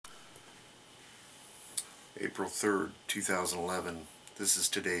April 3rd, 2011. This is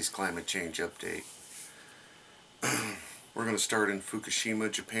today's climate change update. We're going to start in Fukushima,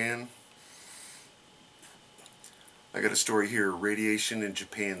 Japan. I got a story here. Radiation in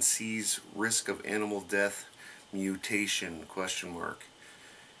Japan sees risk of animal death mutation, ?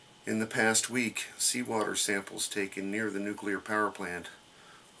 In the past week, seawater samples taken near the nuclear power plant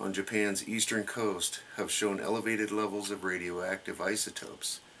on Japan's eastern coast have shown elevated levels of radioactive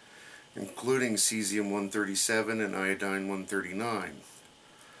isotopes, including Cesium-137 and iodine-139.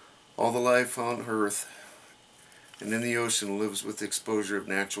 All the life on Earth and in the ocean lives with exposure of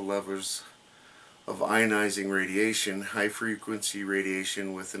natural levels of ionizing radiation, high-frequency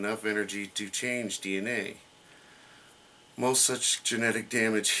radiation with enough energy to change DNA. Most such genetic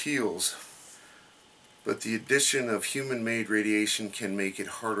damage heals, but the addition of human-made radiation can make it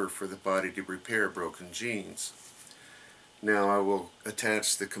harder for the body to repair broken genes. Now I will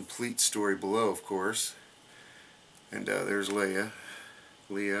attach the complete story below, of course. And there's Leah.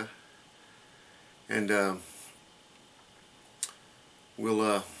 And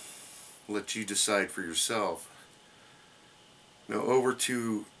we'll let you decide for yourself. Now over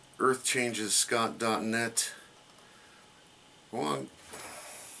to earthchangescott.net. Go on.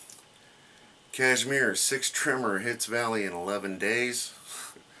 Kashmir, 6 tremor hits valley in 11 days.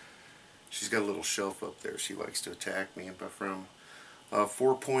 She's got a little shelf up there she likes to attack me from.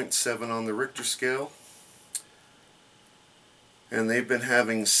 4.7 on the Richter scale. And they've been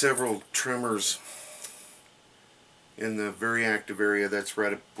having several tremors in the very active area that's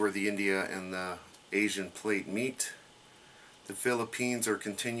right up where the India and the Asian plate meet. The Philippines are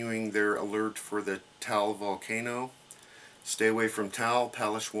continuing their alert for the Taal volcano. Stay away from Taal,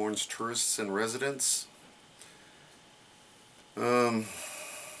 Palace warns tourists and residents.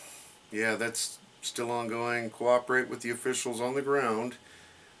 Yeah, that's still ongoing. Cooperate with the officials on the ground.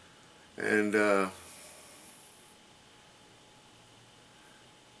 And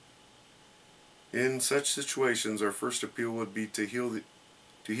in such situations, our first appeal would be to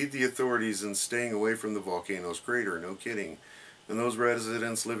heed the authorities in staying away from the volcano's crater. No kidding. And those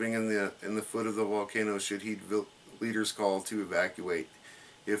residents living in the foot of the volcano should heed leaders' call to evacuate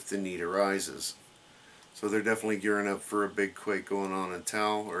if the need arises. So they're definitely gearing up for a big quake going on in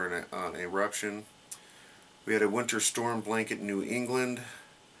Taal, or an eruption. We had a winter storm blanket New England.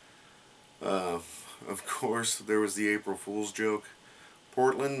 Of course, there was the April Fool's joke.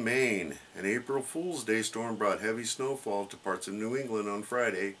 Portland, Maine. An April Fool's Day storm brought heavy snowfall to parts of New England on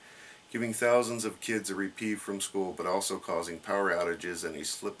Friday, giving thousands of kids a reprieve from school, but also causing power outages and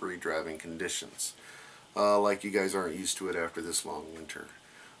slippery driving conditions. Like you guys aren't used to it after this long winter.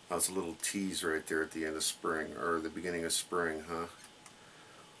 That's a little tease right there at the end of spring, or the beginning of spring, huh?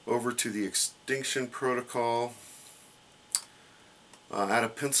 Over to the extinction protocol. Out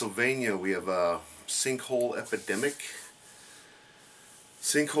of Pennsylvania, we have a sinkhole epidemic.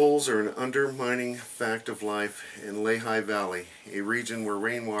 Sinkholes are an undermining fact of life in Lehigh Valley, a region where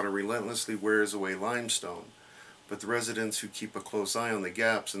rainwater relentlessly wears away limestone. But the residents who keep a close eye on the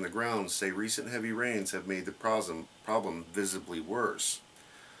gaps in the ground say recent heavy rains have made the problem visibly worse.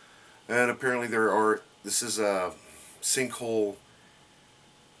 And apparently this is a sinkhole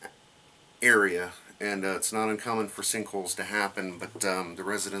area, and it's not uncommon for sinkholes to happen, but the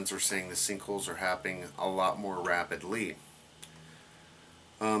residents are saying the sinkholes are happening a lot more rapidly.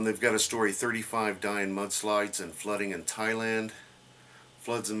 They've got a story, 35 die in mudslides and flooding in Thailand.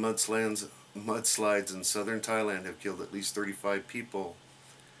 Floods and mudslides in southern Thailand have killed at least 35 people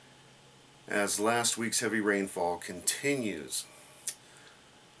as last week's heavy rainfall continues.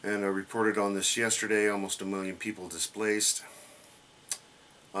 And I reported on this yesterday, almost 1 million people displaced.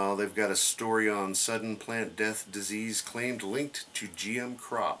 They've got a story on sudden plant death disease claimed linked to GM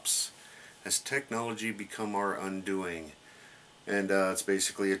crops. Has technology become our undoing? And it's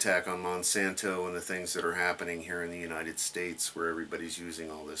basically attack on Monsanto and the things that are happening here in the United States, where everybody's using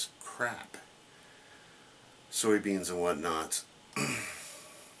all this crap. Soybeans and whatnot.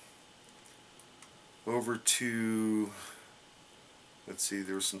 Over to, let's see,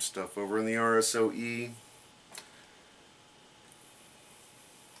 there was some stuff over in the RSOE.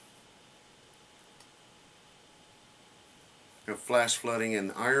 Flash flooding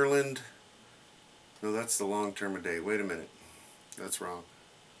in Ireland. No, that's the long term a day. Wait a minute. That's wrong.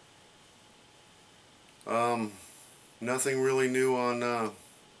 Nothing really new on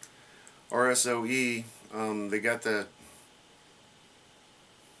RSOE. They got that.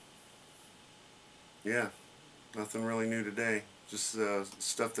 Yeah, nothing really new today. Just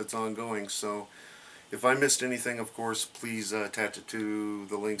stuff that's ongoing. So if I missed anything, of course, please attach it to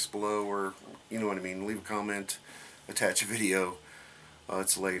the links below, or you know what I mean. Leave a comment, attach a video.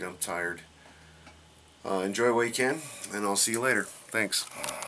 It's late. I'm tired. Enjoy what you can, and I'll see you later. Thanks.